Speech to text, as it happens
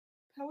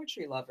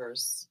Poetry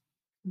lovers,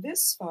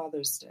 this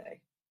Father's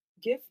Day,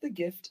 give the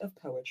gift of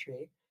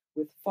poetry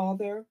with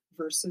Father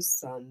versus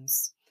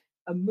Sons,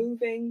 a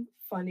moving,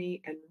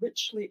 funny, and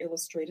richly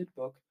illustrated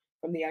book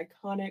from the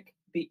iconic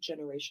Beat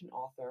Generation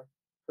author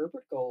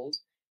Herbert Gold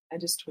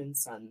and his twin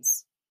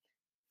sons.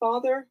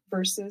 Father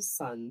versus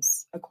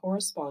Sons, a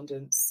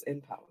correspondence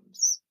in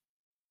poems.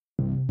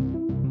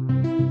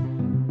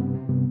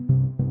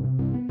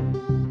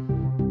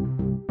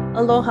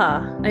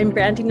 Aloha, I'm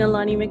Brandy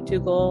Nalani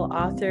McDougall,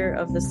 author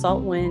of The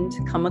Salt Wind,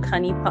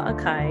 Kamakani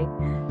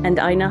Pa'akai, and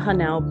Aina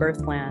Hanau,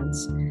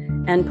 Birthlands,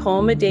 and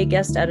Poem a Day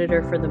guest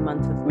editor for the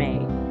month of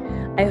May.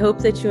 I hope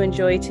that you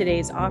enjoy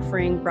today's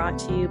offering brought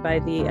to you by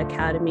the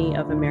Academy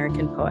of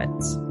American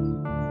Poets.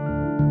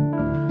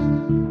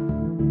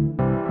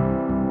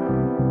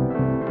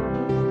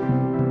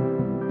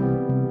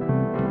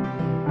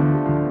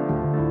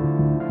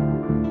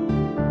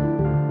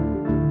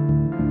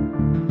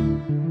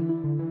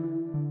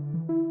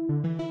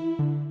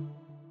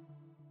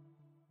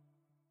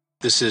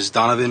 This is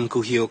Donovan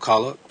Kuhio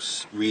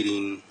Collops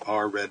reading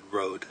Our Red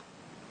Road.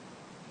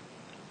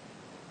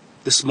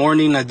 This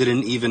morning I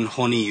didn't even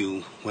honi you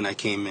when I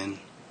came in.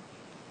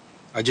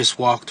 I just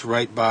walked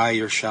right by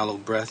your shallow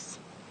breath,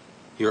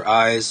 your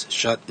eyes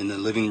shut in the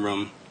living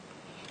room,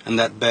 and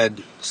that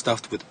bed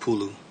stuffed with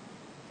pulu,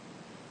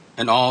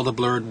 and all the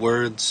blurred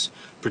words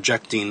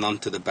projecting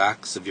onto the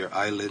backs of your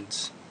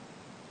eyelids.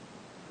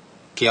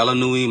 Ke ala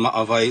nui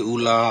ma'awai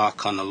ula a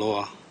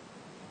Kanaloa.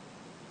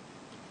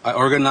 I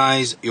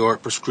organize your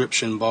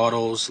prescription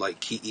bottles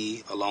like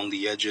ki'i along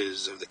the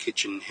edges of the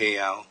kitchen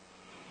heiau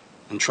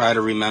and try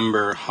to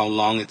remember how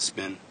long it's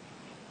been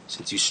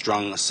since you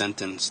strung a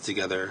sentence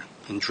together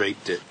and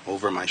draped it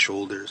over my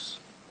shoulders.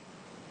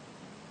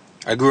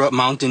 I grew up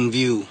Mountain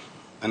View,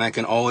 and I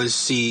can always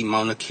see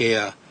Mauna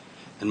Kea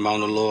and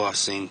Mauna Loa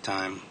same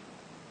time.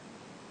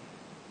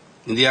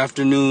 In the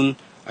afternoon,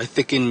 I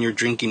thicken your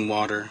drinking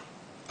water,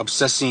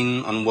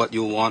 obsessing on what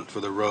you'll want for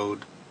the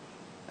road,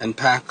 and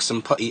pack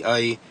some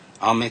pa'i'ai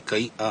ame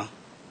ka'i'a,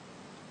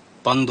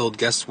 bundled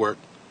guesswork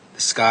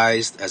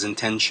disguised as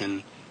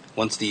intention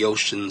once the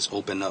oceans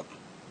open up.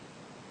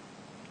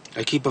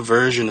 I keep a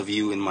version of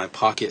you in my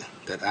pocket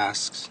that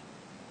asks,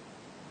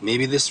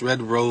 maybe this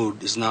red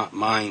road is not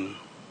mine,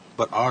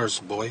 but ours,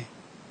 boy.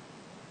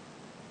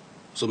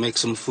 So make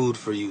some food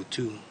for you,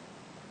 too.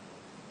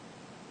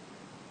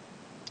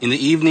 In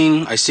the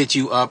evening, I sit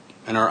you up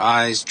and our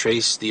eyes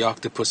trace the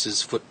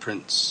octopus's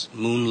footprints,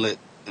 moonlit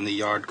in the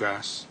yard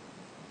grass.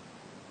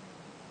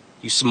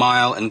 You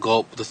smile and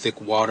gulp the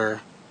thick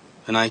water,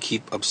 and I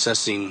keep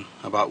obsessing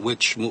about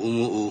which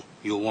mu'umu'u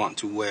you'll want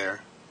to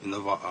wear in the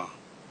va'a.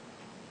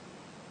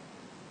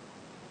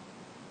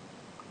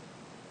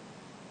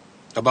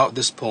 About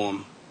this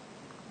poem,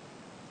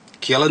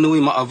 Ke ala nui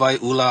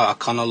ma'awai ula a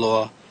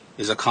Kanaloa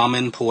is a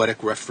common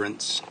poetic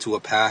reference to a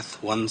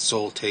path one's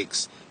soul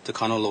takes to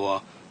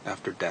Kanaloa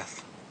after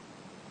death.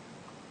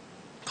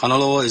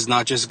 Kanaloa is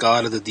not just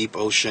God of the deep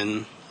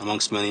ocean,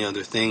 amongst many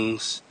other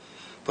things,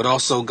 but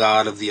also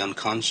God of the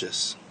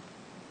unconscious.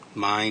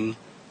 Mine,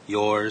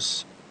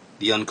 yours,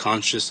 the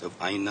unconscious of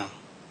Aina.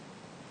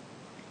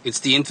 It's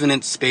the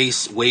infinite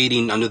space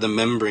waiting under the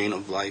membrane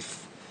of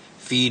life,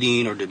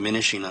 feeding or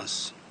diminishing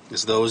us,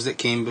 as those that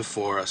came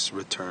before us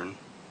return.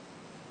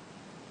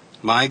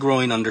 My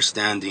growing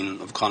understanding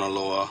of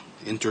Kanaloa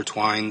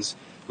intertwines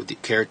with the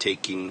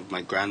caretaking of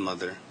my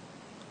grandmother,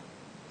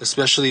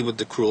 especially with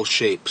the cruel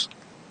shapes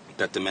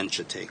that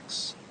dementia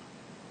takes.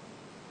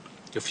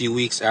 A few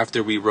weeks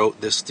after we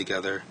wrote this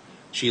together,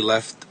 she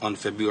left on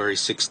February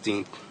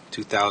 16th,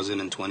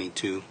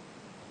 2022.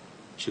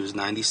 She was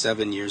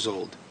 97 years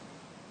old.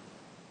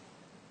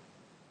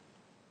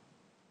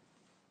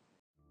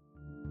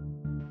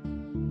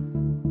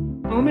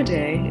 Poem a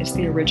Day is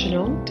the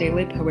original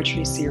daily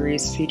poetry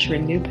series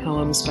featuring new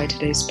poems by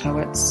today's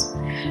poets.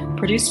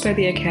 Produced by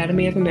the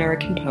Academy of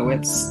American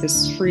Poets,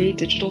 this free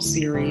digital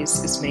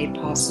series is made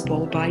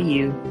possible by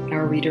you,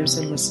 our readers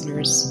and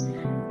listeners.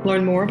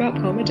 Learn more about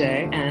Poem a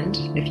Day and,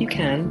 if you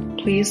can,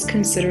 please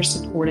consider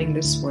supporting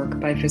this work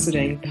by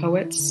visiting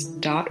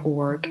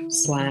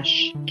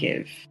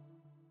poets.org/give.